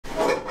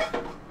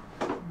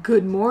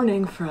Good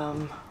morning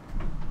from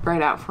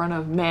right out front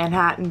of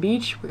Manhattan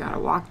Beach. We got a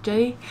walk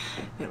jetty,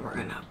 and we're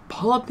gonna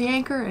pull up the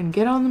anchor and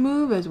get on the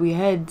move as we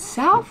head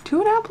south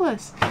to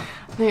Annapolis. I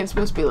think it's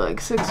supposed to be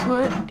like 6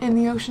 foot in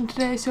the ocean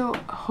today, so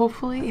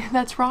hopefully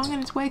that's wrong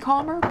and it's way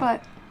calmer,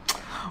 but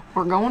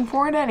we're going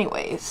for it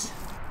anyways.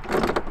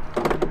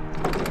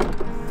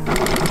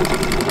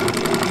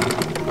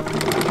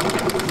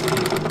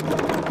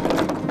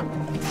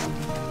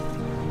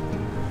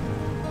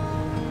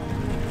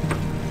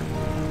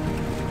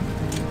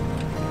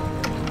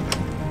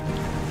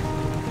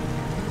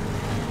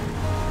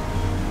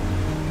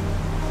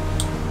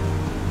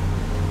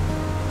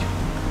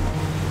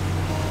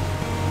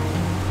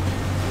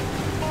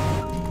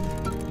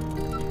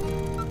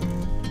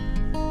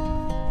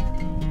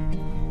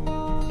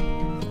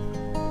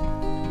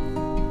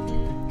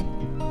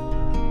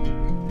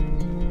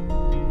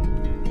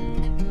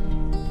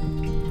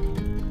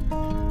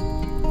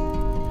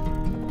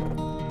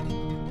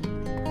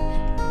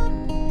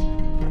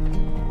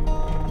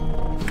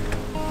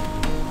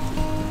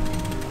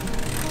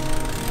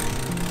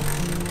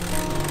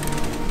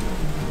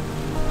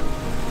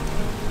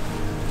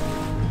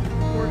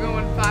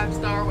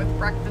 With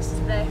breakfast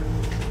today.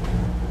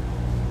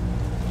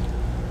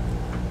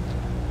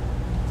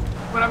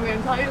 What I'm going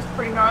to tell you is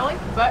pretty gnarly,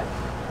 but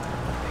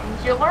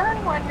things you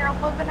learn when you're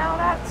living out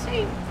at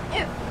sea.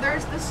 If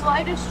there's the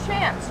slightest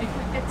chance you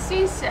could get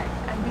seasick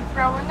and be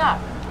throwing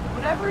up,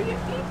 whatever you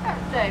eat that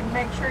day,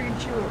 make sure you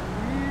chew it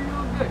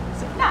real good,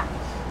 because if not,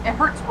 it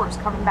hurts worse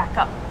coming back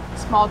up.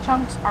 Small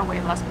chunks are way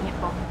less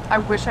painful. I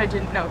wish I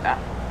didn't know that,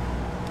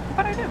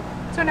 but I do.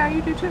 So now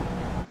you do too.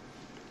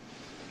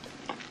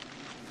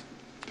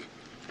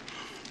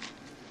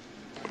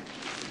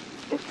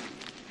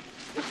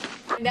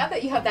 Now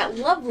that you have that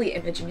lovely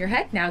image in your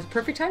head, now is the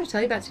perfect time to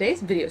tell you about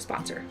today's video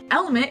sponsor.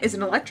 LMNT is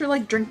an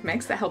electrolyte drink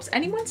mix that helps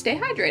anyone stay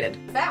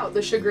hydrated without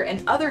the sugar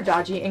and other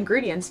dodgy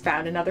ingredients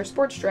found in other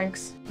sports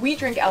drinks. We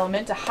drink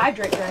LMNT to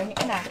hydrate during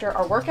and after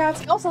our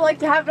workouts. We also like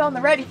to have it on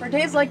the ready for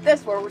days like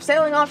this where we're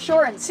sailing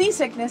offshore and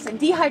seasickness and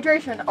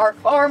dehydration are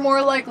far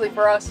more likely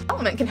for us.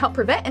 LMNT can help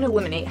prevent and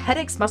eliminate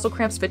headaches, muscle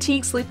cramps,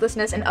 fatigue,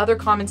 sleeplessness, and other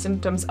common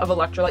symptoms of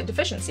electrolyte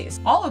deficiencies,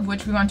 all of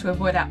which we want to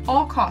avoid at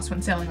all costs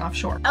when sailing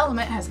offshore.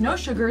 LMNT has no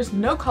sugars,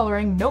 no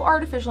coloring, no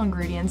artificial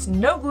ingredients,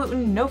 no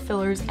gluten, no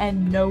fillers,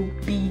 and no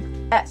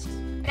BS.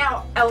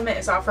 Now, LMNT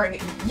is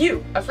offering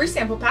you a free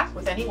sample pack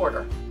with any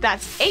order.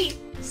 That's 8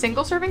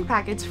 single-serving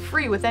packets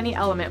free with any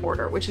LMNT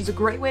order, which is a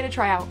great way to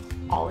try out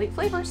all 8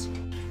 flavors.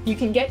 You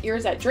can get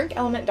yours at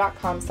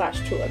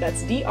drinklmnt.com/Tula.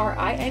 That's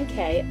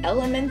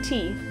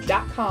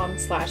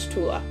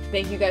DRINKLMNT.com/Tula.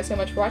 Thank you guys so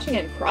much for watching,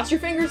 and cross your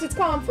fingers it's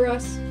calm for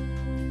us.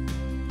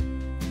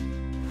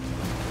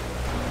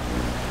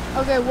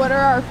 Okay, what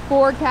are our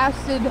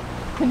forecasted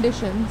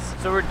conditions?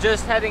 So we're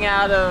just heading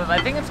out of, I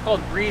think it's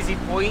called Breezy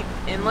Point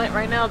Inlet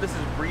right now. This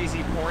is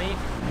Breezy Point.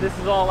 This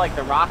is all like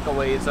the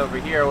Rockaways over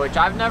here, which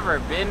I've never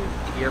been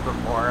here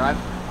before. I've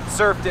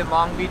surfed in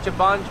Long Beach a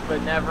bunch,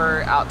 but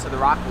never out to the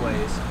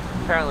Rockaways.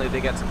 Apparently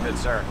they get some good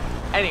surf.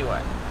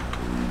 Anyway,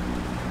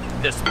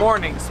 this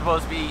morning's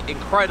supposed to be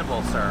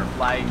incredible surf,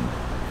 like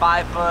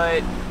 5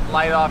 foot,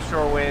 light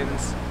offshore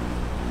winds.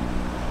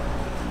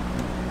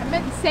 I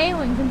meant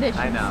sailing conditions.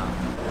 I know.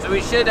 So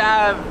we should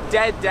have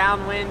dead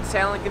downwind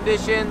sailing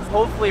conditions,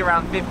 hopefully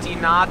around 15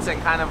 knots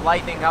and kind of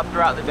lightening up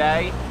throughout the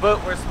day.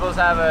 But we're supposed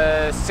to have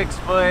a 6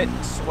 foot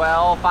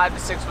swell, 5 to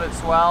 6 foot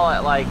swell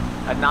at like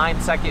a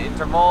 9-second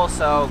interval.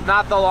 So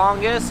not the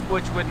longest,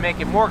 which would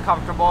make it more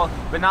comfortable,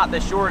 but not the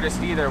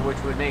shortest either,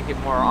 which would make it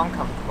more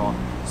uncomfortable.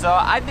 So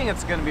I think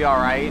it's gonna be all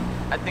right.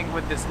 I think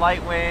with this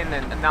light wind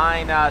and a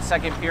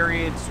 9-second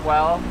period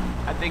swell,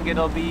 I think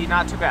it'll be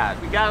not too bad.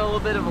 We got a little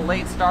bit of a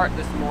late start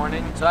this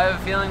morning, so I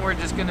have a feeling we're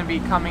just gonna be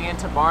coming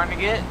into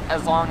Barnegat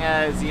as long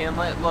as the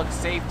inlet looks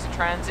safe to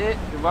transit.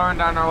 We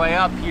learned on our way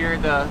up here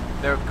the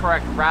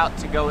correct route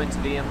to go into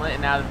the inlet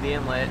and out of the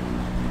inlet.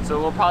 So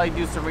we'll probably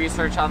do some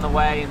research on the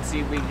way and see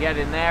if we can get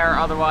in there.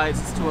 Otherwise,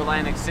 it's to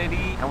Atlantic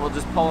City, and we'll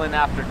just pull in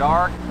after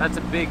dark. That's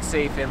a big,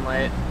 safe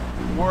inlet.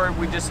 Or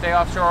we just stay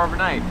offshore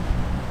overnight.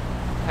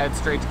 Head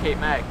straight to Cape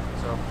May,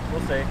 so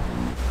we'll see.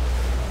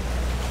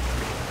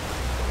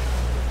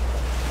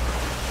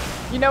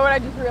 You know what I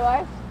just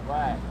realized?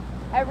 What?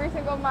 Every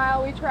single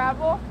mile we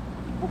travel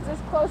puts us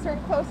closer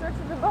and closer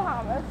to the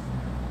Bahamas.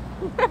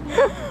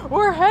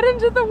 We're heading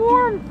to the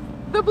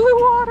blue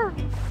water.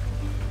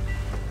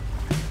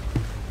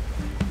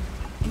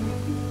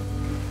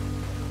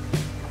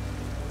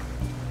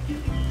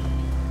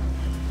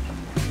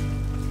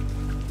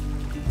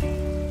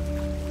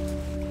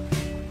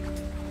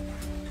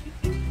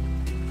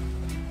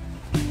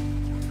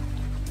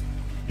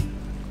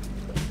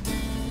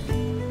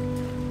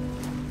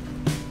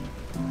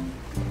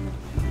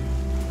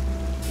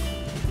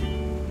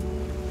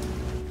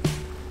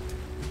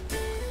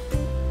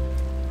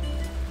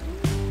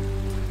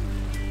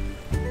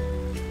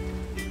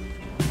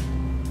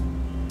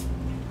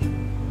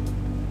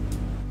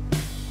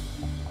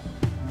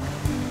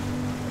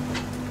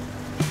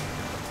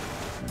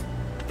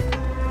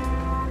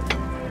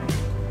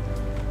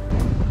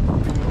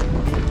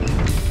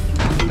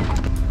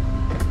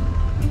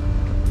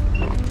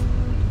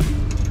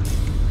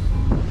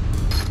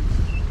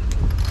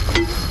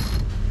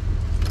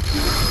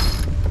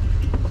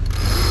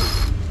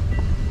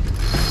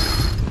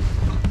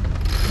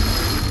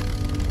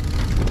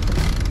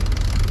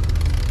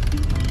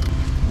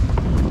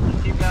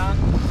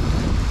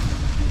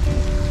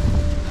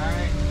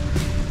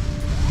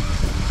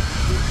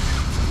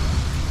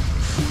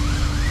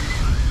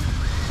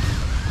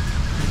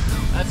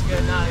 That's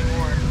good, not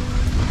anymore.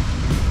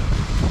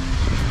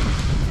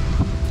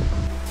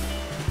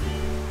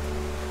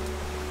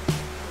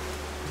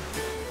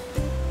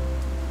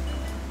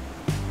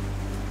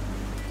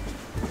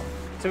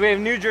 So we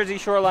have New Jersey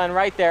shoreline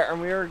right there, and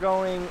we're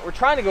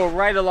trying to go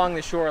right along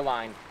the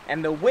shoreline,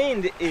 and the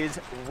wind is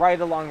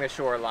right along the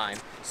shoreline.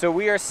 So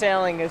we are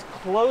sailing as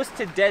close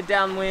to dead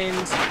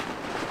downwind,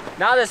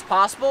 not as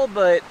possible,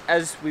 but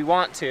as we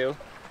want to.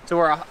 So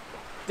our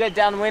dead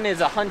downwind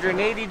is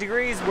 180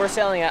 degrees, we're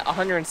sailing at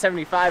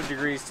 175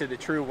 degrees to the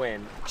true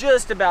wind.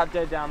 Just about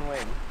dead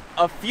downwind.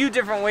 A few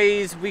different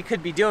ways we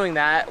could be doing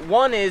that.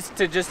 One is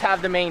to just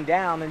have the main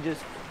down and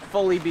just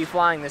fully be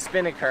flying the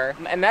spinnaker,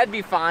 and that'd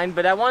be fine,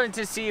 but I wanted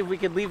to see if we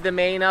could leave the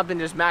main up and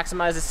just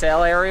maximize the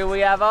sail area we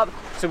have up.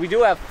 So we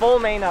do have full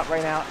main up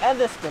right now and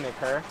the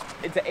spinnaker.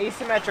 It's an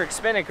asymmetric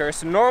spinnaker,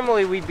 so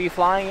normally we'd be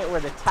flying it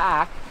where the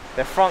tack,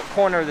 the front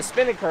corner of the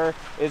spinnaker,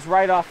 is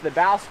right off the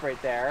bowsprit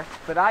there,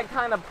 but I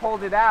kind of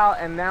pulled it out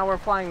and now we're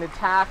flying the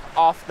tack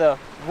off the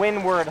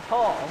windward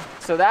hull.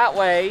 So that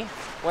way,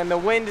 when the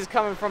wind is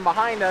coming from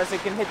behind us,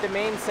 it can hit the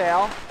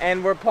mainsail,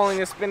 and we're pulling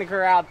the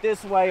spinnaker out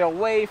this way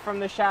away from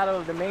the shadow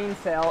of the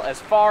mainsail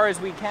as far as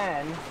we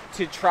can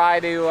to try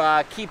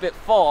to keep it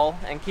full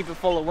and keep it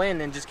full of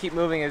wind and just keep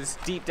moving as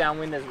deep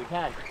downwind as we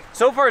can.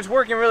 So far it's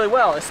working really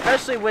well,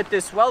 especially with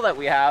this swell that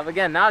we have.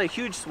 Again, not a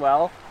huge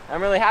swell.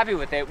 I'm really happy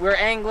with it. We're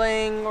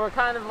angling, we're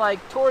kind of like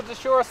towards the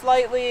shore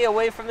slightly,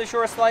 away from the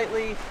shore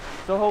slightly,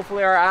 so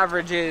hopefully our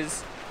average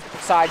is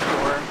side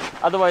shore.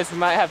 Otherwise we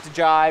might have to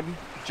jibe.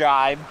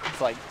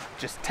 It's like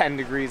just 10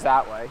 degrees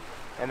that way,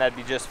 and that'd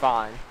be just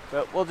fine.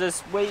 But we'll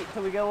just wait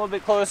till we get a little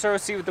bit closer,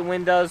 see what the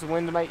wind does. The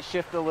wind might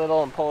shift a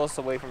little and pull us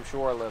away from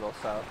shore a little,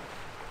 so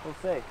we'll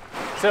see.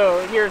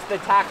 So here's the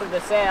tack of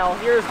the sail.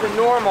 Here's the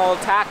normal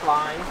tack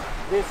line.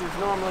 This is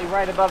normally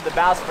right above the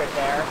bowsprit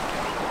there.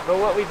 But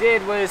what we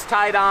did was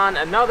tied on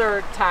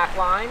another tack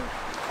line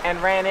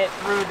and ran it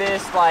through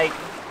this like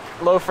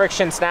low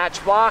friction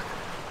snatch block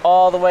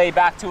all the way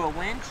back to a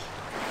winch,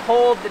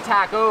 pulled the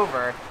tack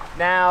over.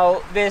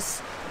 Now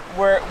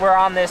we're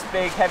on this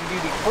big heavy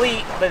duty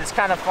cleat, but it's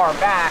kind of far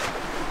back,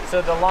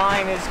 so the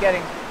line is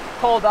getting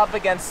pulled up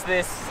against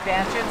this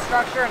stanchion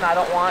structure, and I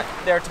don't want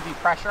there to be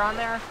pressure on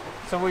there.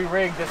 So we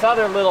rigged this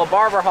other little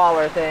barber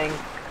hauler thing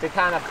to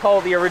kind of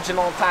pull the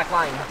original tack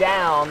line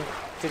down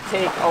to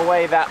take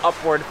away that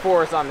upward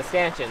force on the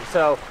stanchion.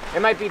 So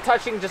it might be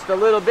touching just a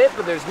little bit,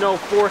 but there's no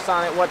force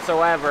on it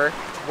whatsoever.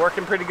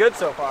 Working pretty good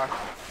so far.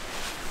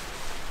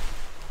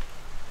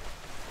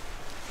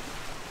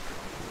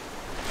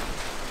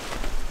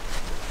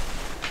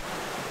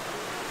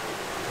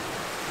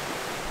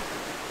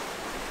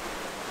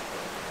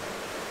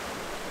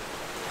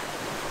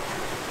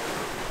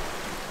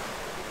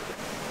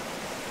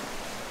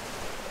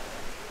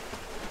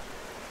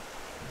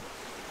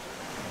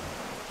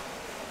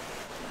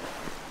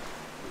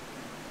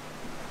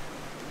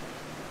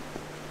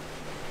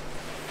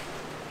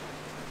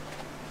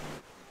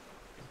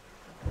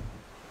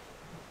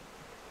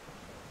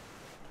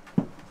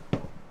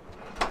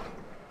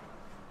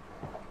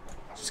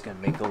 Just gonna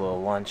make a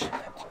little lunch.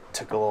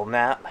 Took a little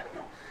nap.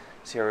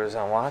 Sierra's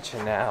on watch,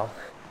 and now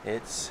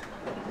it's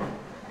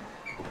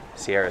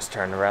Sierra's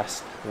turn to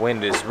rest.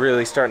 Wind is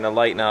really starting to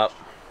lighten up.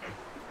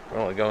 We're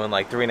only going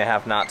like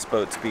 3.5 knots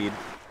boat speed,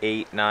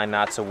 8, 9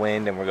 knots of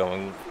wind, and we're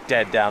going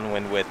dead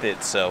downwind with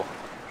it. So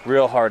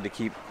real hard to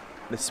keep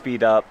the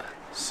speed up.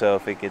 So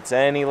if it gets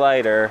any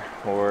lighter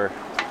or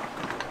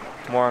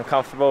more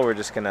uncomfortable, we're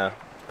just gonna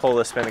pull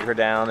the spinnaker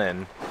down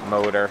and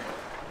motor.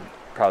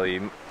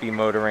 Probably be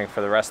motoring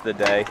for the rest of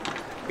the day.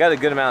 Got a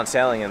good amount of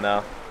sailing in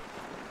though.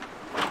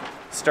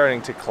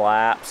 Starting to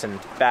collapse and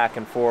back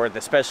and forth,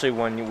 especially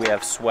when we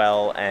have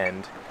swell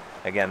and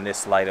again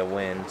this light of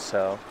wind.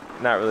 So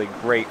not really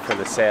great for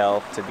the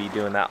sail to be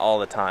doing that all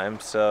the time.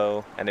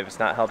 So, and if it's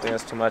not helping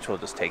us too much, we'll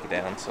just take it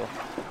down. So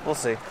we'll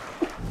see.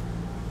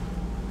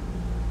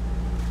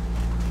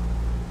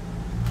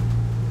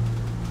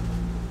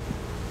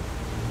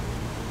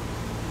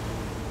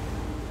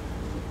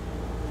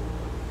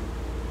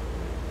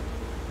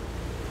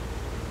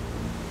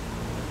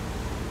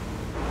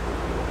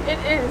 It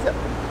is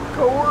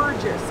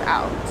gorgeous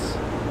out.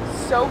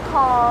 So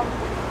calm.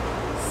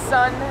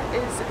 Sun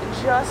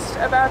is just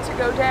about to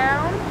go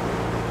down.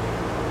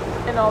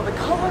 And all the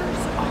colors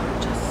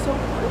are just so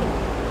pretty.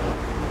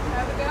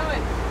 How's it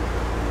going?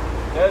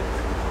 Good.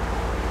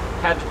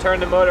 Had to turn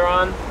the motor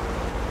on.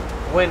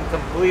 Wind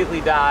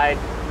completely died.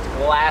 It's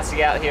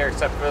glassy out here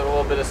except for a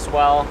little bit of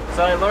swell.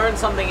 So I learned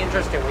something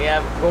interesting. We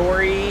have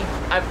gory.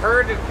 I've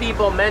heard of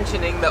people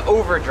mentioning the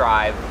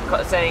overdrive,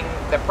 saying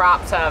the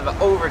props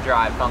have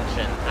overdrive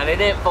function, and I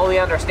didn't fully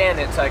understand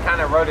it, so I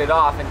kind of wrote it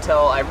off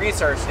until I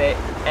researched it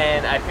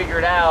and I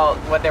figured out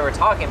what they were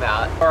talking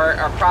about.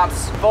 Our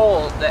props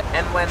fold,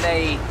 and when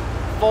they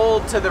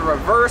fold to the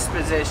reverse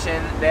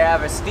position, they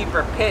have a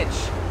steeper pitch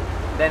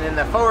than in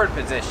the forward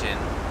position.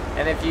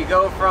 And if you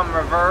go from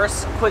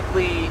reverse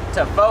quickly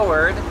to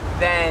forward,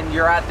 then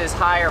you're at this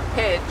higher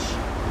pitch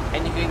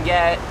and you can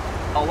get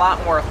a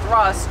lot more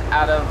thrust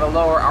out of a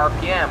lower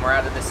RPM or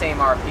out of the same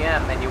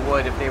RPM than you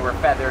would if they were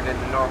feathered in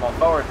the normal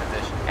forward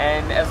position.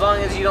 And as long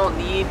as you don't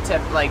need to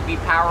like be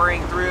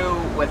powering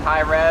through with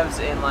high revs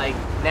in like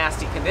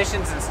nasty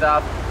conditions and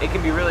stuff, it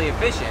can be really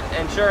efficient.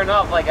 And sure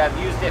enough, like I've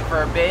used it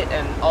for a bit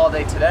and all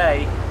day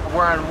today,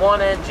 we're on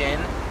one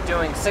engine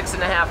doing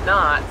 6.5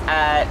 knots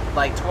at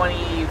like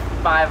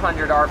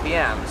 2,500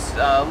 RPMs,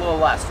 a little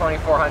less,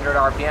 2,400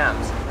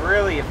 RPMs.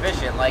 Really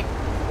efficient. Like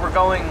we're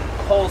going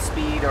whole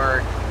speed,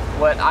 or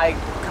what I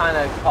kind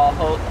of call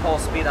whole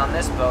speed on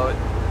this boat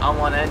on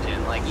one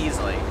engine, like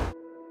easily.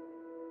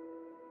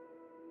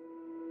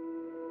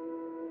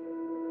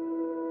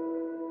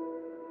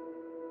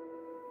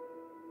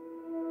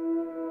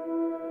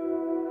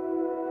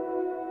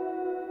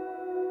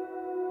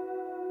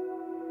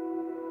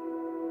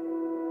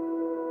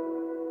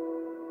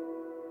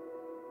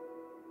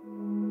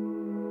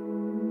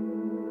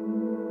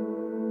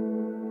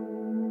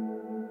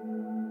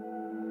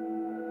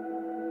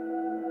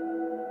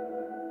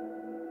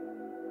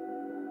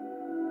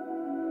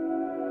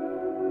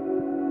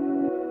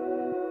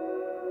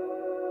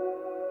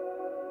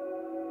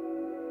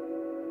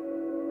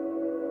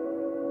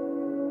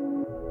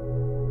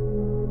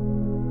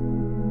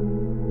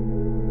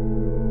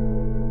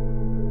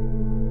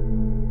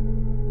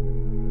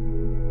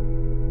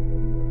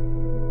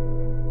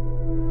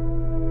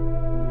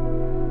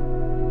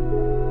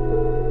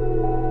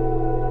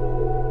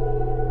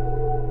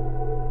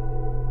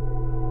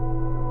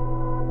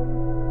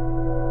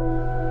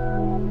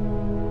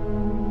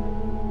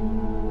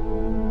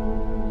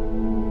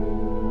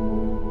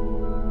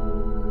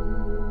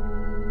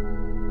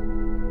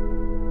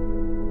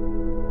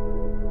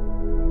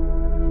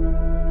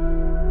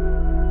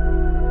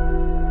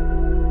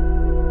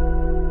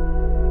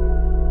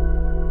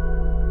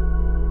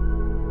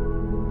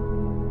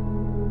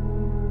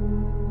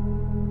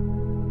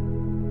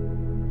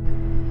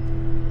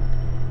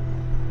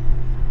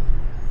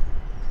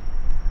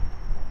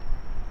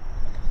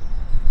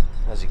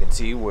 As you can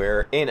see,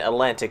 we're in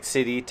Atlantic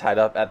City, tied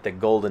up at the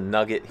Golden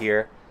Nugget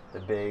here.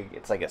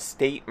 It's like a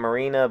state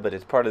marina, but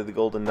it's part of the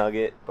Golden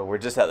Nugget. But we're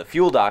just at the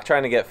fuel dock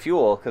trying to get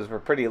fuel because we're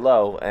pretty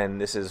low, and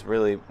this is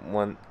really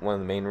one of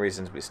the main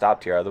reasons we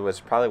stopped here.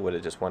 Otherwise, probably would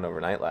have just went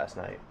overnight last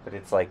night. But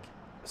it's like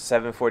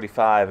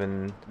 7:45,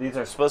 and these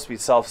are supposed to be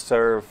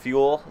self-serve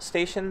fuel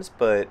stations,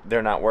 but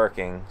they're not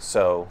working,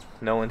 so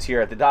no one's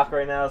here at the dock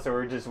right now, so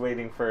we're just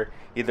waiting for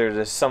either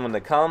there's someone to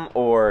come,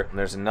 or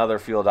there's another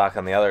fuel dock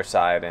on the other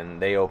side,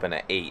 and they open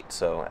at 8,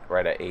 so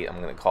right at 8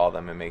 I'm going to call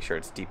them and make sure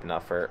it's deep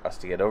enough for us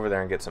to get over there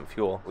and get some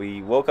fuel.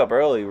 We woke up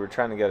early, we were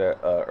trying to get an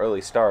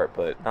early start,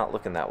 but not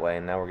looking that way,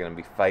 and now we're going to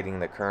be fighting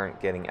the current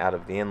getting out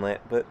of the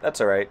inlet, but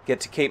that's alright. Get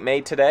to Cape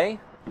May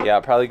today. Yeah,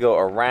 I'll probably go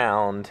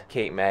around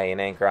Cape May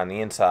and anchor on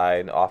the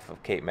inside off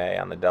of Cape May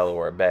on the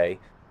Delaware Bay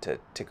to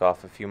tick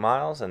off a few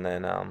miles, and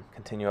then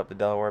continue up the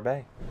Delaware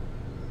Bay.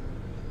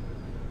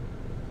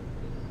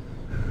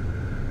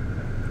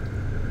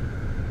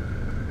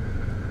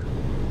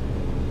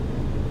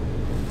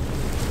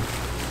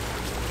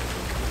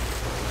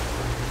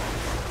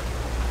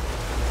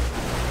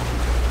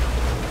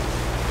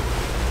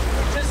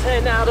 Just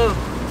heading out of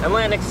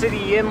Atlantic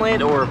City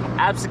Inlet, or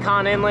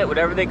Absecon Inlet,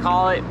 whatever they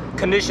call it.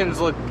 Conditions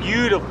look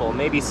beautiful.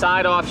 Maybe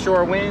side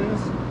offshore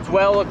winds.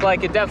 Swell looked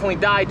like it definitely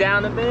died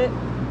down a bit.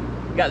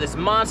 We got this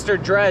monster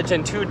dredge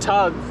and 2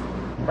 tugs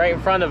right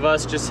in front of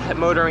us, just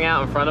motoring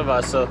out in front of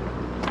us, so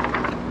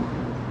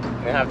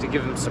I'm gonna have to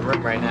give them some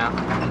room right now.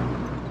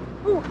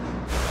 Whew.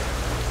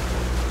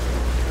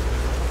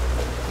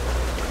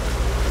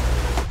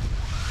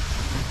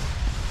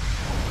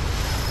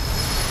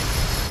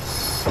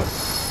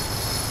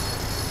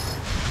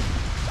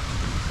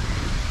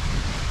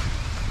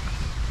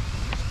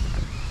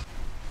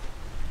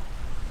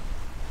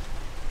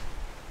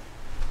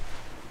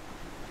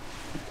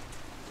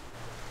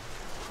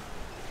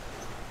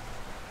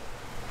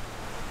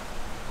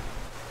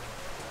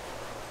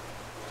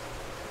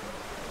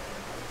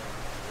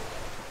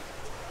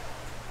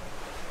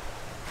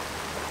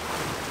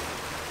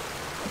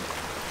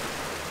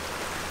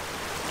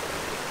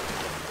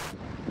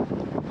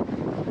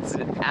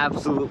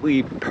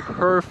 Absolutely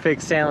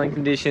perfect sailing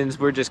conditions.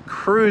 We're just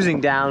cruising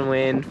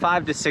downwind,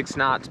 5 to 6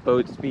 knots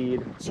boat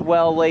speed.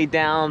 Swell laid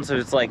down, so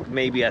it's like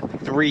maybe a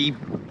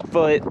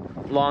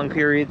 3-foot long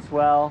period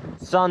swell.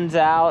 Sun's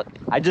out.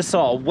 I just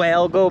saw a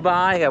whale go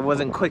by. I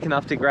wasn't quick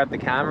enough to grab the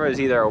camera. It was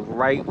either a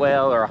right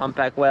whale or a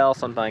humpback whale,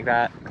 something like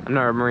that. I'm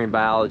not a marine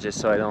biologist,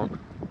 so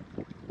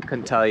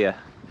couldn't tell you.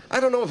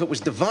 I don't know if it was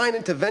divine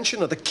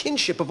intervention or the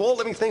kinship of all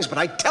living things, but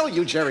I tell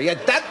you, Jerry,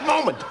 at that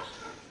moment,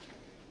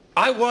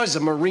 I was a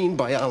marine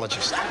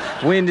biologist.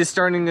 Wind is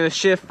starting to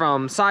shift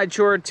from side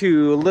shore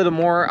to a little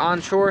more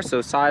onshore,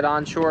 so side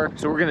onshore.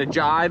 So we're gonna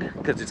jibe,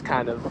 because it's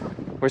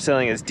we're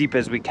sailing as deep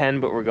as we can,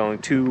 but we're going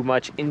too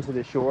much into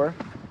the shore.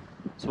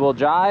 So we'll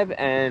jibe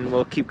and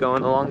we'll keep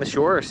going along the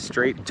shore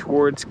straight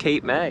towards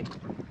Cape May.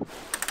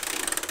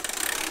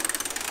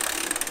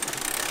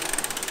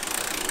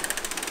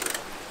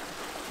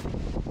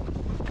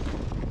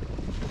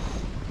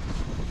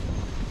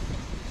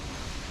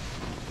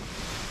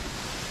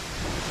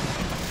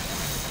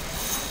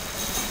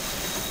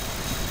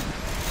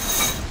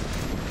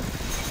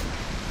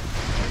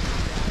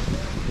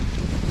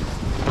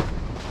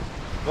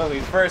 When we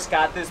first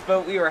got this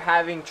boat, we were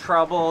having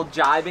trouble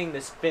jibing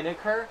the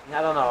spinnaker.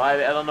 I don't know. I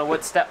don't know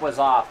what step was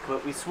off,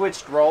 but we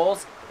switched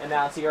roles, and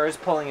now Sierra's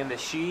pulling in the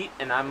sheet,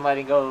 and I'm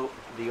letting go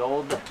the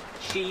old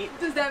sheet.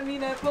 Does that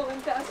mean I pull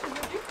in faster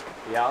than you?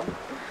 Yeah,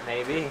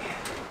 maybe.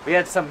 We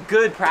had some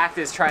good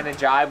practice trying to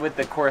jibe with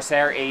the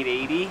Corsair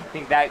 880. I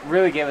think that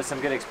really gave us some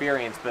good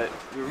experience, but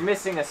we were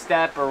missing a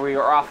step or we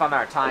were off on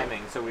our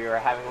timing, so we were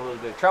having a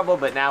little bit of trouble,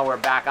 but now we're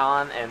back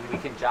on and we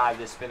can jibe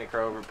this spinnaker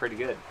over pretty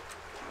good.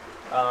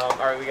 All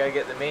right, we gotta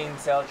get the main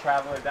sail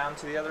traveler down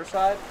to the other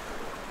side,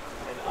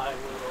 and I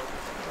will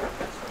turn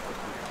this one.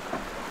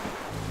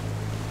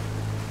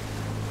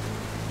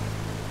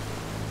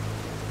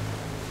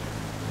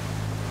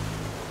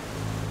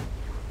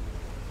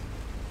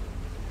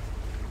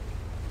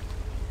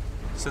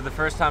 So the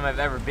first time I've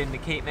ever been to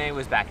Cape May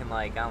was back in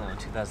like, I don't know,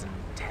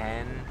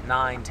 2010,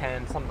 9,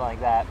 10, something like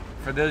that.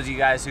 For those of you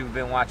guys who've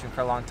been watching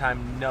for a long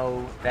time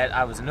know that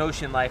I was an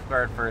ocean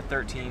lifeguard for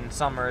 13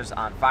 summers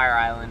on Fire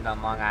Island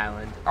on Long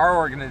Island. Our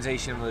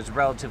organization was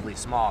relatively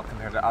small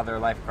compared to other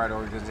lifeguard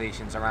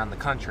organizations around the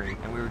country,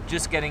 and we were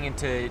just getting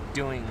into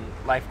doing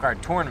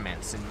lifeguard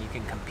tournaments, and you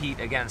can compete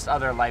against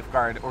other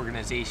lifeguard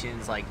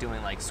organizations like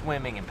doing like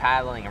swimming and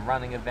paddling and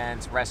running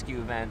events, rescue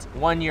events.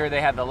 One year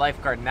they had the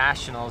lifeguard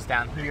nationals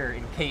down here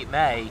in Cape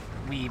May.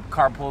 We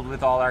carpooled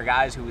with all our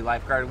guys who we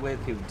lifeguarded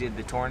with who did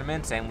the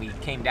tournaments, and we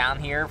came down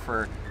here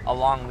for a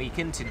long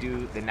weekend to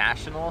do the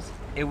nationals.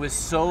 It was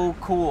so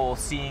cool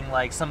seeing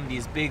like some of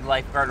these big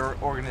lifeguard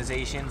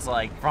organizations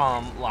like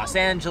from Los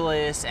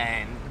Angeles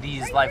and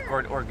these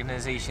lifeguard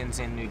organizations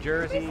in New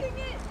Jersey.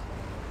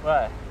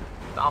 What?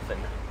 Dolphin.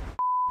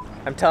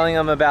 I'm telling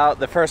them about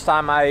the first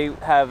time I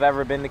have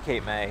ever been to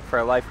Cape May for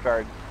a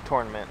lifeguard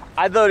tournament.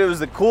 I thought it was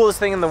the coolest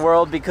thing in the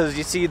world because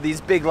you see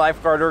these big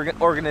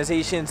lifeguard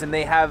organizations and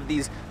they have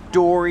these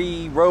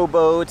dory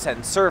rowboats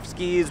and surf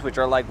skis, which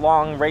are like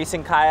long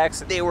racing kayaks.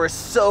 They were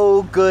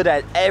so good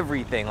at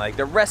everything, like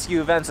the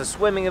rescue events, the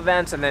swimming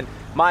events, and then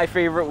my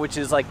favorite, which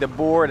is like the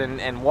board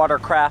and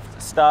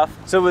watercraft stuff.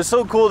 So it was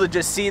so cool to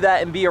just see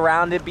that and be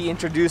around it, be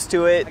introduced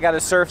to it. I got a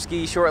surf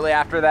ski shortly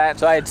after that,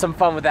 so I had some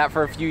fun with that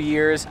for a few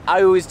years.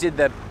 I always did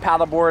the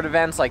paddleboard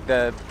events, like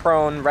the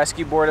prone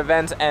rescue board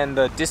events and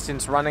the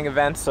distance running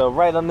events. So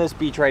right on this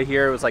beach right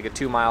here, it was like a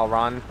 2-mile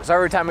run. So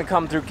every time we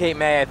come through Cape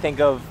May, I think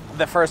of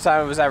the first time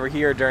I was ever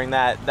here during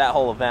that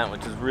whole event,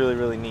 which was really,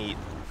 really neat.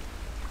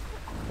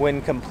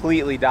 Wind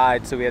completely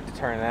died, so we had to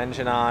turn the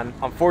engine on.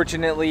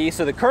 Unfortunately,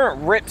 so the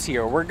current rips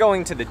here. We're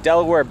going to the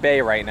Delaware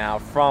Bay right now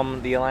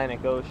from the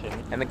Atlantic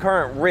Ocean, and the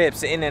current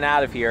rips in and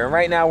out of here. And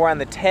right now we're on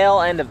the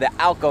tail end of the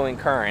outgoing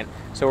current,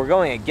 so we're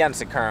going against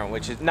the current,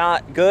 which is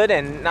not good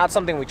and not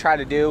something we try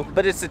to do,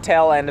 but it's the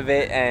tail end of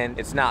it and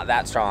it's not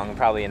that strong,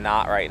 probably a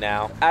knot right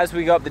now. As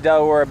we go up the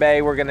Delaware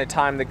Bay, we're gonna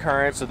time the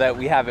current so that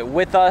we have it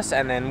with us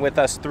and then with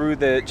us through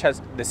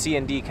the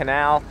C&D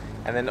Canal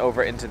and then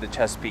over into the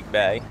Chesapeake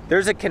Bay.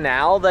 There's a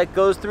canal that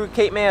goes through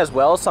Cape May as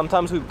well.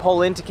 Sometimes we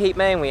pull into Cape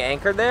May and we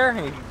anchor there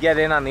and you get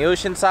in on the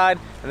ocean side,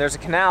 and there's a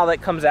canal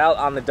that comes out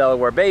on the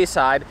Delaware Bay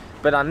side.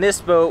 But on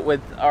this boat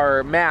with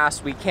our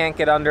mast, we can't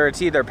get under.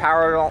 It's either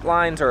power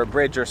lines or a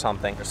bridge or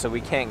something, so we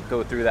can't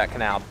go through that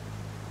canal.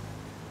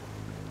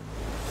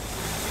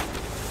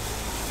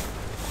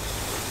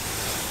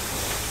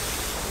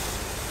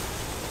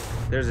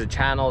 There's the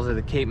channels of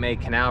the Cape May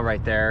Canal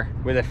right there,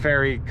 where the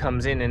ferry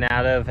comes in and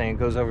out of, and it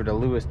goes over to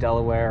Lewis,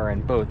 Delaware,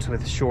 and boats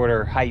with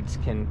shorter heights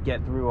can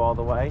get through all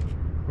the way.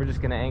 We're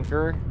just gonna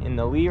anchor in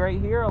the lee right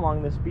here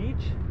along this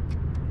beach.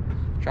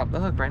 Drop the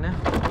hook right now.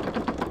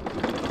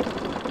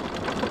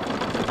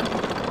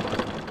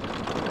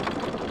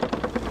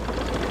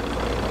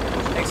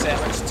 Egg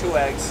sandwich, 2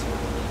 eggs.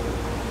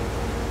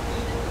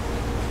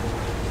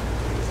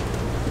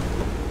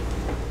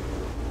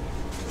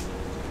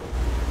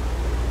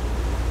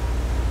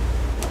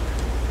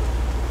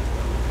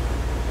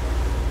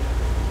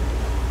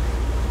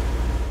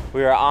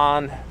 We are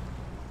on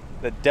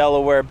the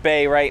Delaware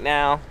Bay right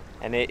now,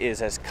 and it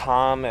is as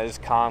calm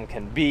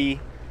can be.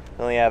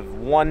 We only have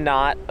 1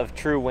 knot of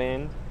true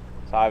wind,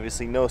 so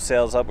obviously no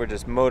sails up. We're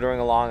just motoring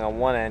along on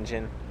 1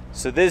 engine.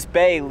 So this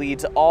bay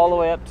leads all the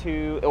way up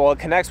to, well, it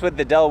connects with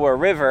the Delaware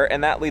River,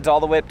 and that leads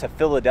all the way up to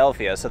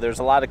Philadelphia. So there's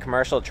a lot of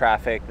commercial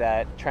traffic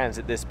that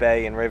transit this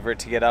bay and river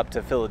to get up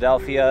to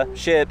Philadelphia.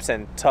 Ships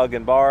and tug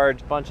and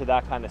barge, a bunch of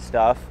that kind of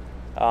stuff.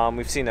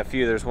 We've seen a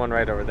few. There's one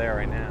right over there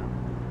right now.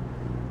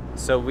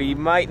 So we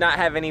might not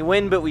have any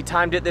wind, but we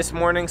timed it this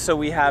morning, so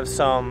we have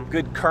some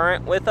good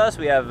current with us.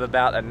 We have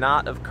about a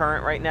knot of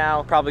current right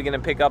now. Probably gonna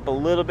pick up a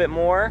little bit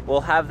more.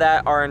 We'll have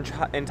that our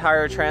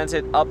entire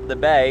transit up the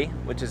bay,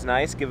 which is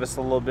nice, give us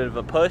a little bit of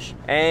a push.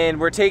 And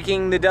we're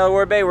taking the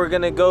Delaware Bay. We're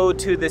gonna go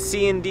to the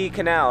C&D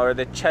Canal, or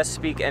the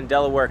Chesapeake and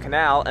Delaware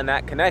Canal, and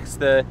that connects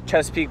the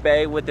Chesapeake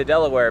Bay with the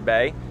Delaware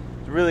Bay.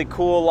 It's Really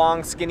cool,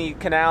 long, skinny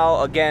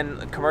canal.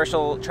 Again,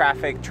 commercial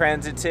traffic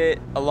transits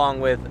it along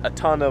with a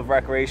ton of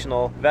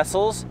recreational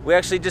vessels. We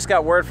actually just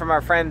got word from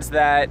our friends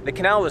that the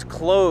canal was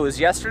closed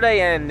yesterday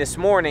and this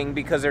morning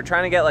because they're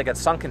trying to get like a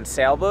sunken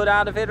sailboat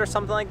out of it or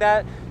something like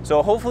that.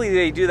 So hopefully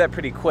they do that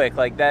pretty quick.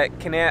 Like that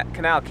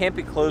canal can't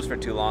be closed for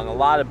too long. A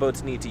lot of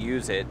boats need to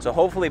use it. So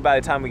hopefully by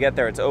the time we get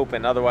there it's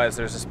open. Otherwise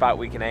there's a spot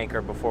we can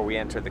anchor before we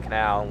enter the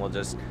canal and we'll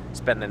just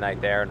spend the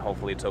night there and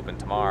hopefully it's open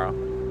tomorrow.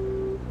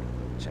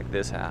 Check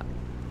this out.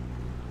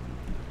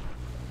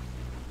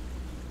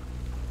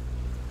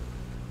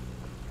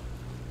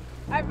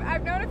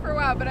 I've known it for a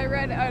while, but I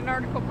read an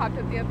article popped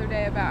up the other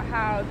day about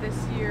how this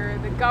year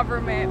the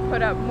government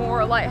put up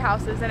more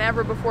lighthouses than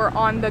ever before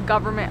on the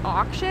government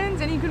auctions,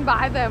 and you can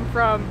buy them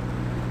from,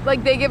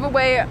 like, they give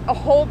away a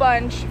whole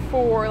bunch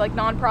for like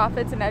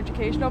nonprofits and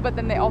educational, but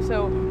then they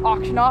also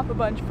auction off a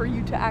bunch for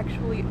you to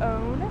actually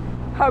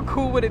own. How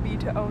cool would it be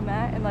to own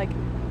that and like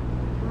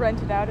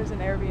rent it out as an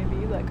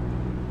Airbnb, like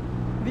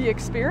the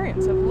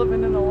experience of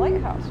living in a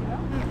lighthouse, you know?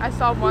 I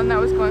saw one that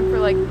was going for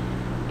like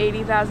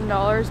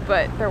 $80,000,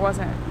 but there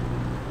wasn't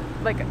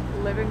like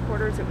living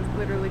quarters, it was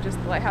literally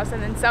just the lighthouse.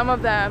 And then some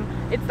of them,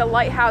 it's the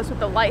lighthouse with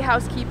the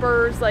lighthouse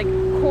keepers, like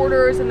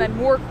quarters, and then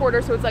more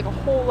quarters, so it's like a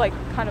whole like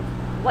kind of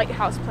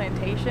lighthouse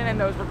plantation, and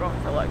those were going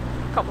for like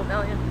a couple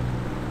million.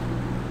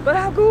 But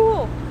how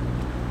cool!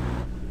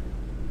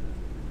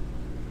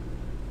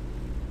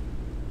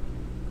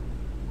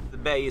 The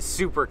bay is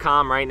super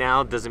calm right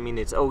now. Doesn't mean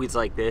it's always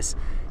like this.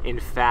 In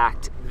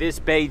fact, this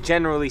bay,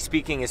 generally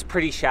speaking, is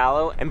pretty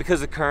shallow, and because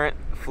the current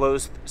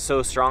flows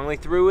so strongly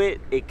through it,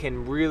 it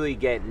can really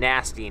get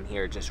nasty in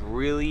here. Just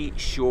really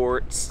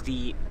short,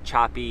 steep,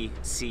 choppy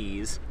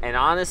seas. And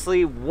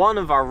honestly, one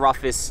of our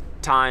roughest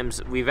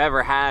times we've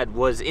ever had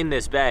was in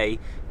this bay,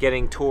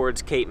 getting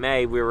towards Cape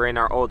May. We were in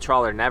our old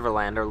trawler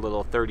Neverland, our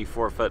little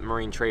 34-foot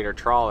Marine Trader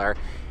trawler,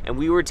 and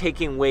we were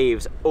taking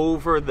waves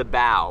over the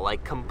bow,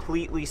 like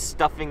completely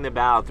stuffing the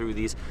bow through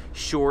these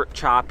short,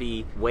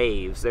 choppy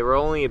waves. They were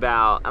only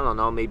about, I don't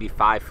know, maybe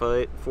 5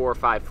 foot, 4 or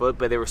 5 foot,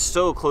 but they were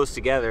so close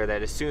together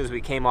that as soon as we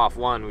came off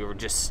one, we were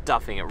just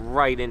stuffing it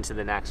right into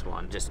the next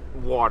one. Just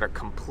water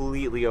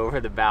completely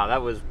over the bow.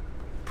 That was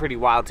pretty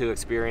wild to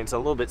experience, a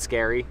little bit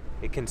scary.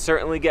 It can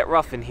certainly get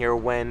rough in here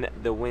when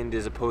the wind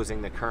is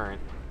opposing the current.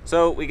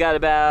 So we got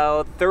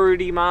about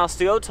 30 miles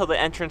to go till the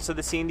entrance of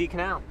the C&D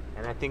Canal.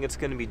 And I think it's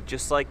gonna be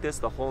just like this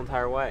the whole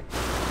entire way.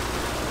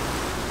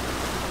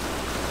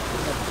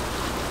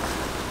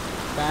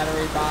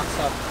 Battery box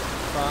up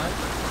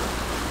front.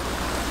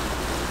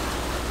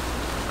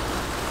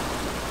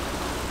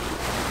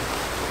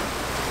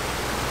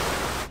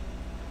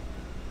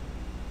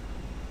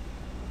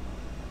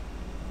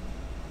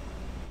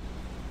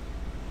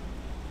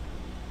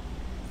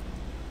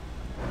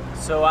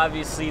 So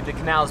obviously the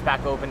canal is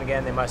back open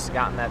again. They must have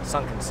gotten that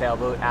sunken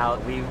sailboat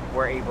out. We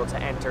were able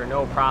to enter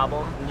no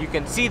problem. You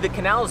can see the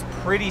canal is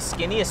pretty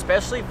skinny,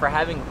 especially for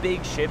having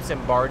big ships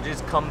and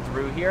barges come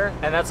through here.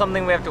 And that's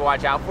something we have to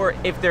watch out for.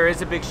 If there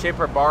is a big ship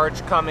or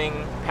barge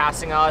coming,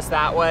 passing us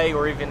that way,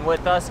 or even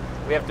with us,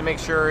 we have to make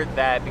sure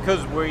that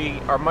because we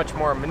are much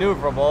more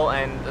maneuverable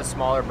and a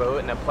smaller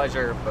boat and a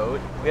pleasure boat,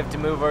 we have to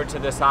move over to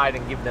the side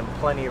and give them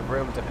plenty of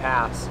room to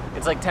pass.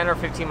 It's like 10 or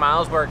 15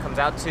 miles where it comes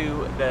out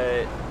to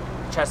the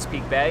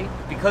Chesapeake Bay.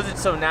 Because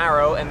it's so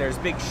narrow and there's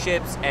big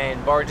ships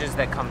and barges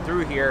that come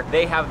through here,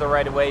 they have the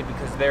right of way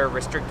because they're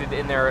restricted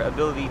in their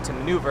ability to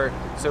maneuver.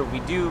 So if we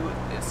do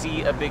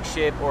see a big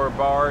ship or a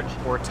barge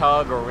or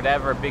tug or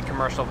whatever, a big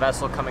commercial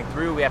vessel coming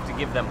through, we have to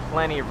give them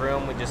plenty of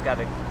room. We just got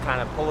to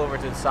kind of pull over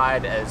to the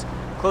side as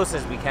close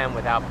as we can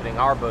without putting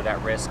our boat at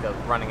risk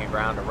of running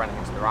aground or running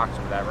into the rocks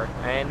or whatever.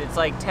 And it's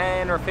like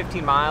 10 or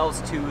 15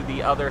 miles to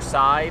the other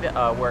side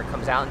where it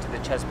comes out into the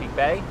Chesapeake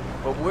Bay.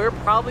 But we're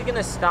probably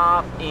gonna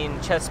stop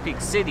in Chesapeake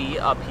City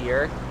up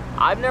here.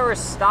 I've never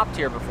stopped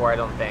here before, I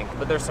don't think,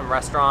 but there's some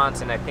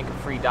restaurants and I think a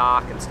free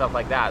dock and stuff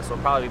like that. So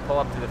we'll probably pull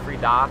up to the free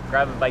dock,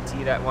 grab a bite to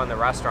eat at one of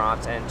the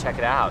restaurants and check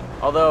it out.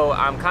 Although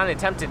I'm kind of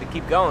tempted to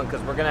keep going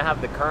because we're gonna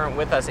have the current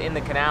with us in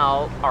the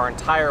canal our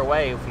entire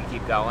way if we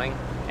keep going,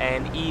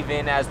 and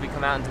even as we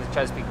come out into the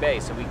Chesapeake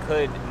Bay. So we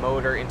could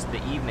motor into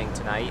the evening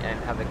tonight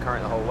and have the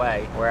current the whole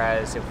way.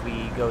 Whereas if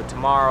we go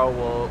tomorrow,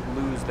 we'll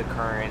lose the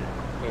current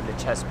in the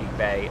Chesapeake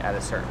Bay at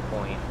a certain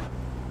point.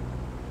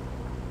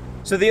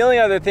 So the only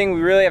other thing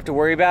we really have to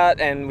worry about,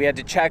 and we had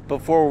to check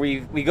before we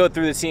go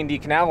through the C&D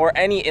Canal or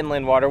any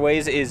inland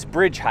waterways, is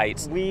bridge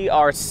heights. We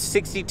are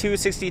 62,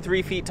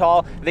 63 feet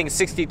tall. I think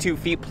 62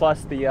 feet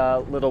plus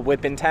the little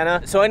whip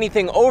antenna. So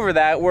anything over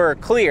that, we're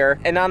clear.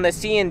 And on the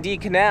C&D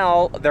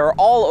Canal, they're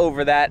all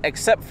over that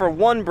except for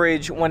one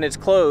bridge when it's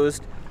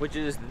closed, which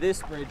is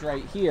this bridge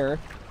right here.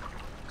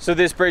 So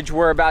this bridge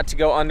we're about to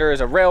go under is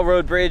a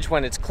railroad bridge.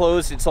 When it's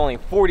closed, it's only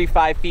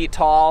 45 feet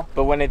tall,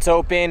 but when it's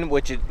open,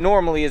 which it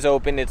normally is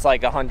open, it's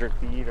like 100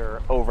 feet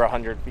or over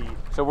 100 feet.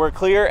 So we're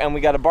clear and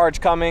we got a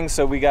barge coming,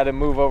 so we got to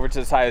move over to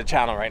the side of the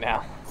channel right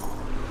now.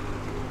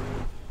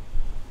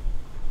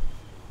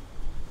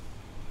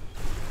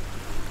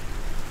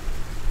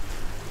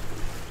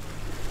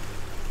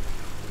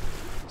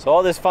 So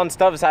all this fun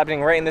stuff is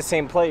happening right in the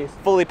same place.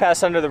 Fully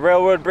pass under the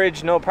railroad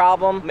bridge, no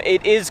problem.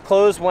 It is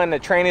closed when the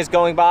train is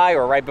going by,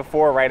 or right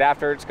before, or right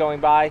after it's going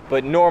by,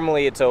 but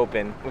normally it's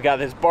open. We got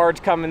this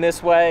barge coming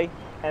this way,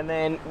 and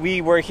then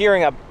we were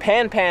hearing a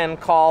pan-pan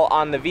call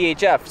on the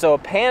VHF. So a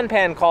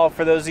pan-pan call,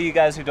 for those of you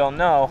guys who don't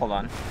know, hold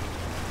on.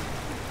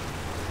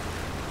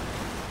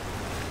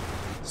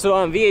 So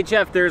on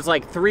VHF, there's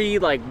like 3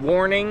 like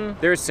warning.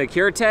 There's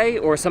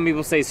sécurité, or some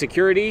people say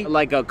security,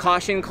 like a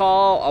caution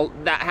call.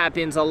 That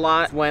happens a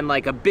lot when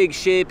like a big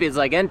ship is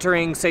like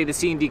entering, say, the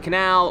C&D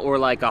Canal or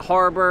like a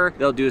harbor.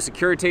 They'll do a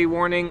sécurité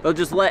warning. They'll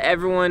just let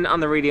everyone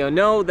on the radio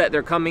know that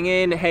they're coming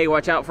in. Hey,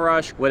 watch out for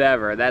us,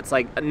 whatever. That's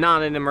like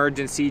not an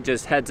emergency,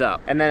 just heads up.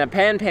 And then a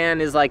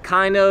pan-pan is like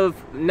kind of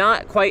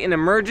not quite an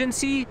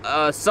emergency.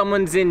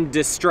 Someone's in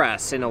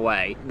distress in a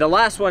way. The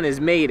last one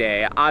is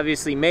mayday.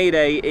 Obviously,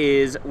 mayday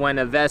is when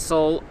a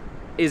vessel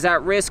is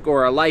at risk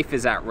or a life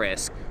is at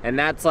risk, and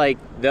that's like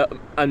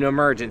an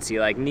emergency,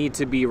 like need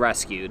to be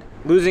rescued.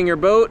 Losing your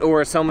boat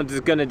or someone's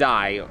gonna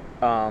die,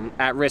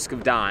 at risk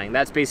of dying.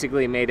 That's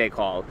basically a mayday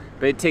call.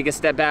 But take a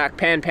step back,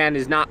 pan-pan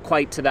is not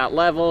quite to that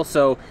level,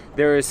 so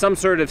there is some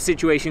sort of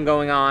situation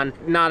going on,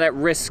 not at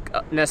risk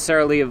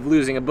necessarily of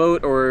losing a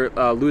boat or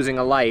losing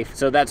a life.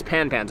 So that's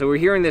pan-pan. So we're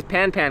hearing this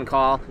pan-pan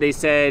call. They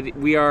said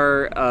we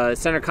are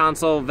center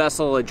console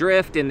vessel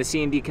adrift in the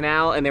C&D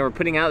Canal, and they were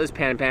putting out this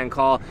pan-pan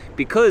call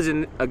because,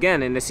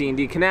 again, in the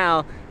C&D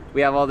Canal, we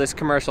have all this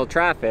commercial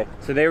traffic.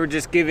 So they were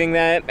just giving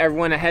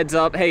everyone a heads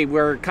up, hey,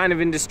 we're kind of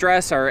in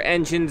distress, our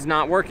engine's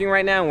not working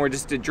right now, and we're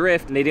just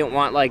adrift. And they didn't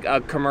want like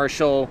a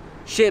commercial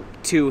ship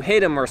to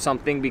hit them or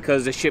something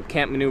because the ship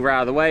can't maneuver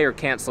out of the way or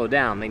can't slow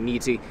down. They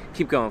need to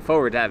keep going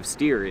forward to have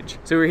steerage.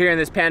 So we're hearing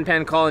this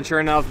pan-pan call, and sure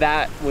enough,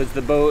 that was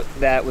the boat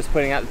that was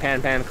putting out the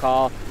pan-pan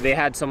call. They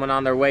had someone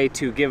on their way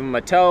to give them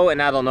a tow,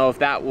 and I don't know if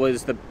that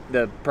was the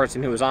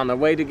person who was on their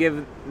way to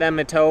give them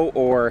a tow,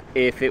 or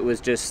if it was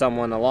just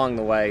someone along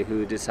the way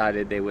who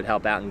decided they would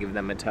help out and give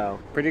them a tow.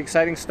 Pretty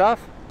exciting stuff.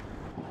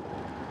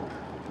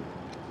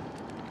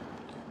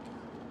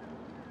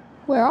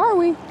 Where are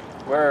we?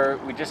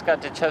 We just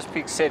got to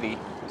Chesapeake City.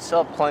 We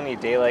still have plenty of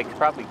daylight. Could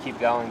probably keep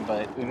going,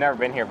 but we've never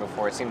been here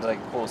before. It seems like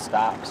a cool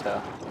stop,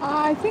 so.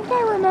 I think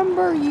I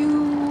remember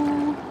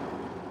you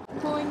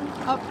pulling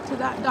up to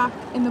that dock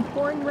in the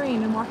pouring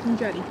rain and watching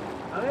jetty.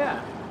 Oh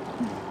yeah,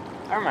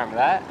 I remember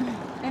that.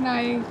 And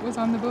I was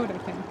on the boat, I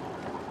think.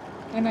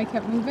 And I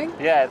kept moving?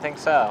 Yeah, I think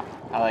so.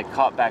 I like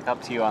caught back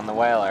up to you on the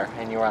whaler,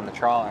 and you were on the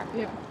trawler.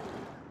 Yep.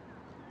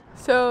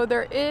 So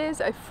there is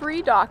a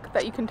free dock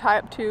that you can tie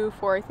up to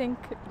for, I think,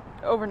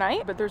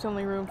 overnight, but there's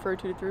only room for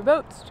 2 to 3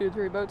 boats. 2 to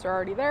 3 boats are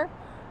already there,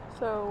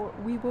 so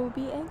we will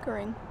be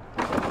anchoring.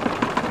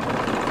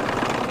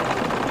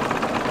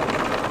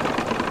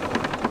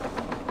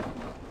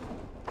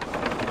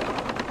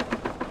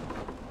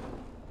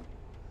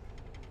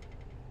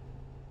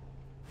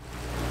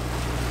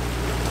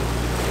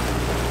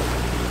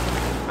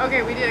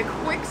 Okay, we did a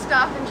quick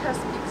stop in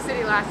Chesapeake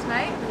City last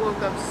night. We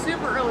woke up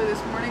super early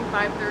this morning,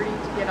 5:30,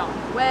 to get on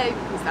the way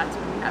because that's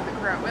when we have the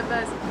crew out with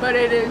us. But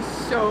it is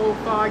so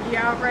foggy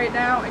out right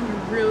now and you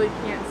really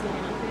can't see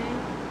anything.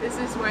 This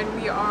is when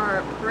we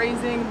are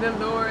praising the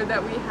Lord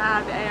that we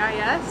have the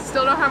AIS.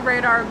 Still don't have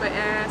radar, but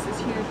AIS is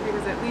huge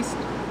because at least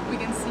we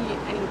can see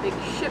any big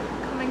ship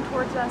coming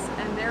towards us,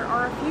 and there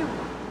are a few.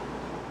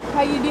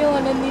 How you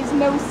dealing in these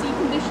no-see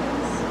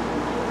conditions?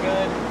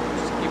 Good.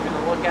 Just keeping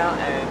a lookout,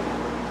 and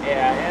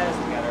AIS,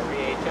 we got our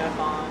VHF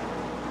on,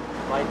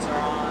 lights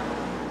are on.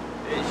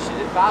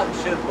 The fog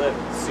should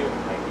lift soon.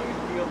 Like, you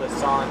can feel the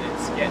sun,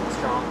 it's getting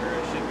stronger,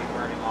 it should be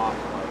burning off.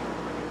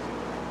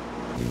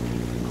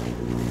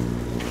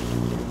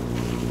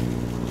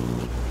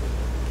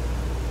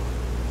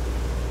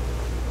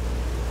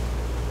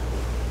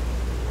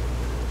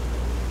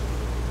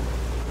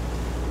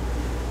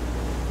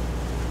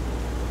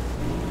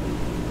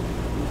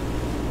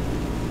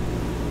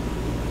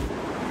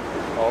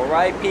 All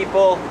right,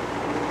 people.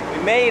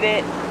 We made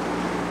it.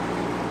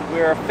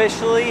 We're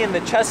officially in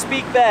the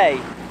Chesapeake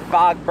Bay.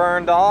 Fog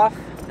burned off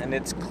and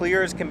it's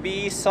clear as can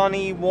be,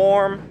 sunny,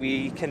 warm.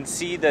 We can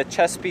see the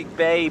Chesapeake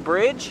Bay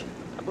Bridge,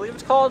 I believe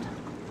it's called,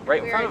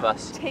 right in front of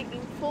us.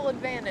 Taking full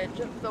advantage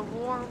of the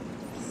warm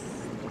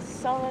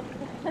sun.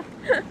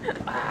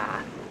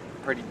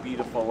 Pretty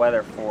beautiful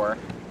weather for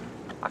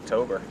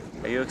October.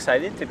 Are you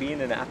excited to be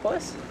in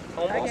Annapolis?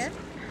 Almost.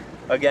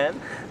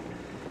 Again?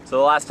 So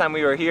the last time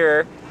we were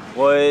here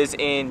was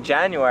in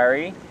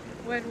January.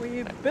 When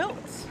we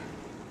built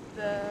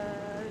the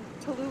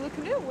Tula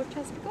canoe with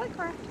Chesapeake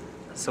Lightcraft.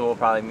 So we'll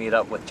probably meet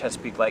up with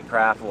Chesapeake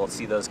Lightcraft. We'll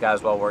see those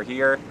guys while we're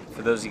here.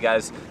 For those of you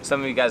guys,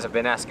 some of you guys have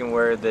been asking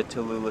where the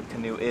Tula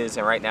canoe is,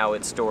 and right now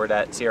it's stored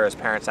at Sierra's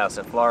parents' house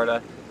in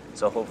Florida.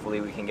 So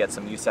hopefully we can get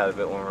some use out of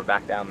it when we're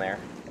back down there.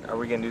 Are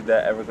we gonna do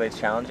the Everglades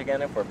Challenge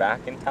again if we're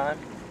back in time?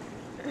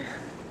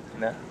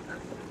 No?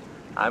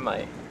 I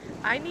might.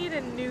 I need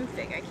a new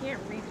thing. I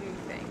can't redo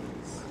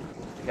things.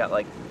 We got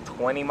like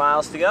 20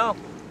 miles to go.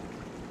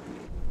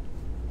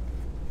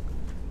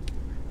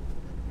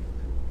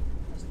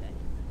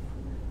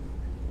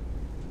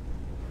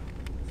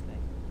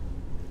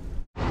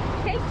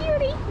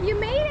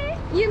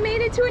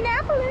 it to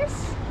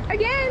Annapolis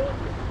again.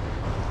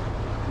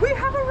 We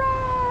have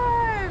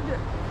arrived.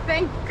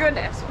 Thank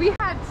goodness. We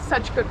had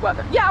such good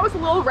weather. Yeah, it was a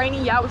little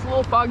rainy. Yeah, it was a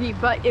little foggy,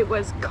 but it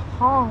was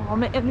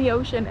calm in the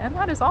ocean, and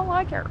that is all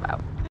I care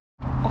about.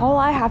 All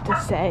I have to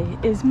say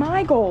is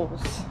my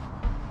goals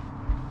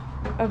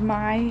of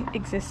my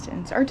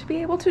existence are to be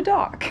able to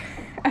dock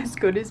as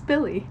good as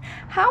Billy.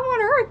 How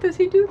on earth does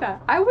he do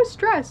that? I was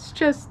stressed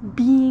just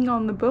being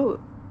on the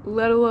boat,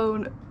 let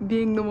alone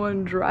being the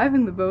one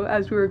driving the boat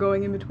as we were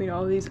going in between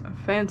all these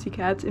fancy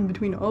cats, in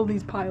between all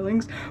these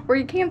pilings where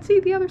you can't see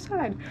the other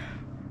side.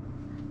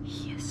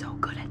 He is so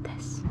good at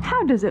this.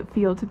 How does it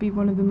feel to be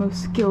one of the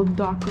most skilled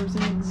dockers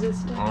in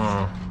existence?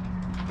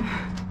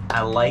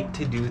 I like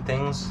to do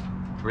things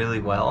really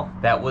well.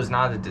 That was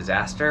not a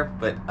disaster,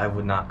 but I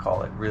would not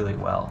call it really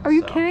well. Are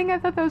you kidding? I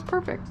thought that was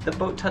perfect. The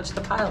boat touched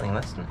the piling.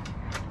 That's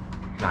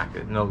not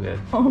good. No good.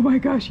 Oh my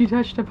gosh, you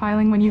touched a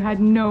piling when you had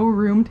no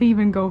room to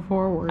even go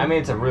forward. I mean,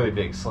 it's a really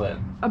big slip.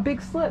 A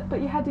big slip,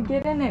 but you had to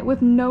get in it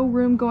with no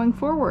room going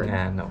forward.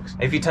 Yeah, no.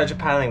 If you touch a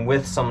piling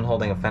with someone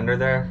holding a fender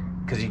there,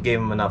 because you gave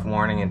them enough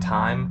warning and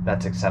time,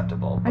 that's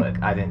acceptable,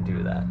 but I didn't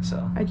do that,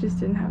 so. I just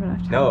didn't have enough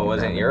time. No, it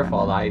wasn't your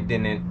fault. I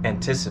didn't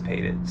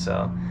anticipate it,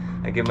 so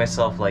I give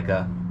myself like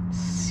a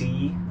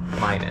C-.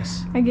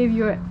 I gave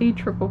you an A++.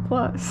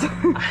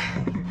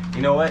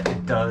 You know what?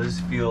 It does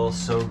feel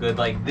so good.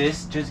 Like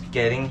this, just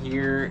getting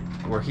here.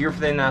 We're here for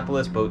the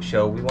Annapolis Boat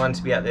Show. We wanted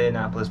to be at the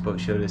Annapolis Boat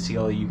Show to see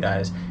all of you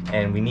guys,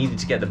 and we needed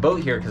to get the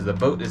boat here because the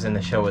boat is in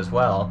the show as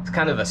well. It's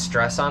kind of a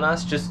stress on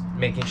us, just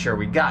making sure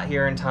we got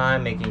here in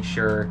time, making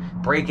sure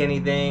break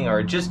anything,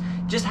 or just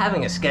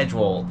having a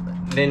schedule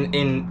in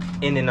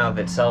and of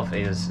itself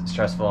is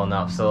stressful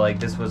enough. So like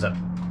this was a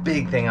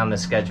big thing on the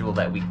schedule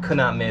that we could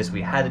not miss.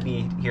 We had to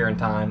be here in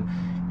time,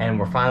 and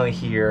we're finally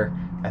here.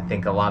 I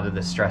think a lot of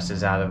the stress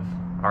is out of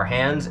our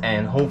hands,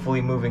 and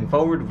hopefully moving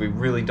forward, we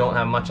really don't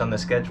have much on the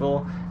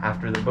schedule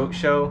after the boat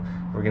show.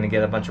 We're gonna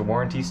get a bunch of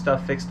warranty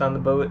stuff fixed on the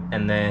boat,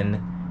 and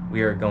then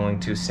we are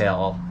going to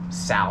sail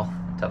south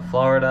to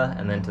Florida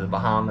and then to the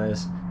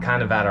Bahamas,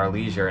 kind of at our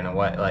leisure in a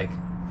way. Like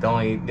the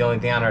only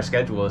thing on our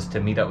schedule is to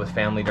meet up with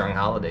family during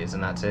holidays,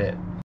 and that's it.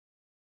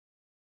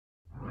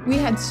 We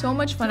had so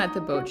much fun at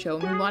the boat show,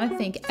 and we want to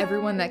thank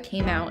everyone that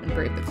came out and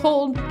braved the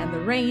cold and the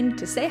rain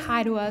to say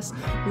hi to us.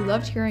 We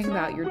loved hearing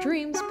about your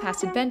dreams,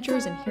 past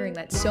adventures, and hearing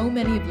that so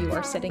many of you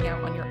are setting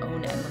out on your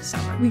own endless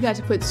summer. We got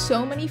to put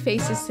so many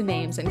faces to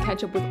names and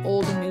catch up with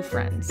old and new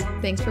friends.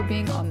 Thanks for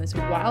being on this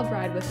wild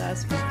ride with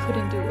us. We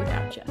couldn't do it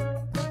without you.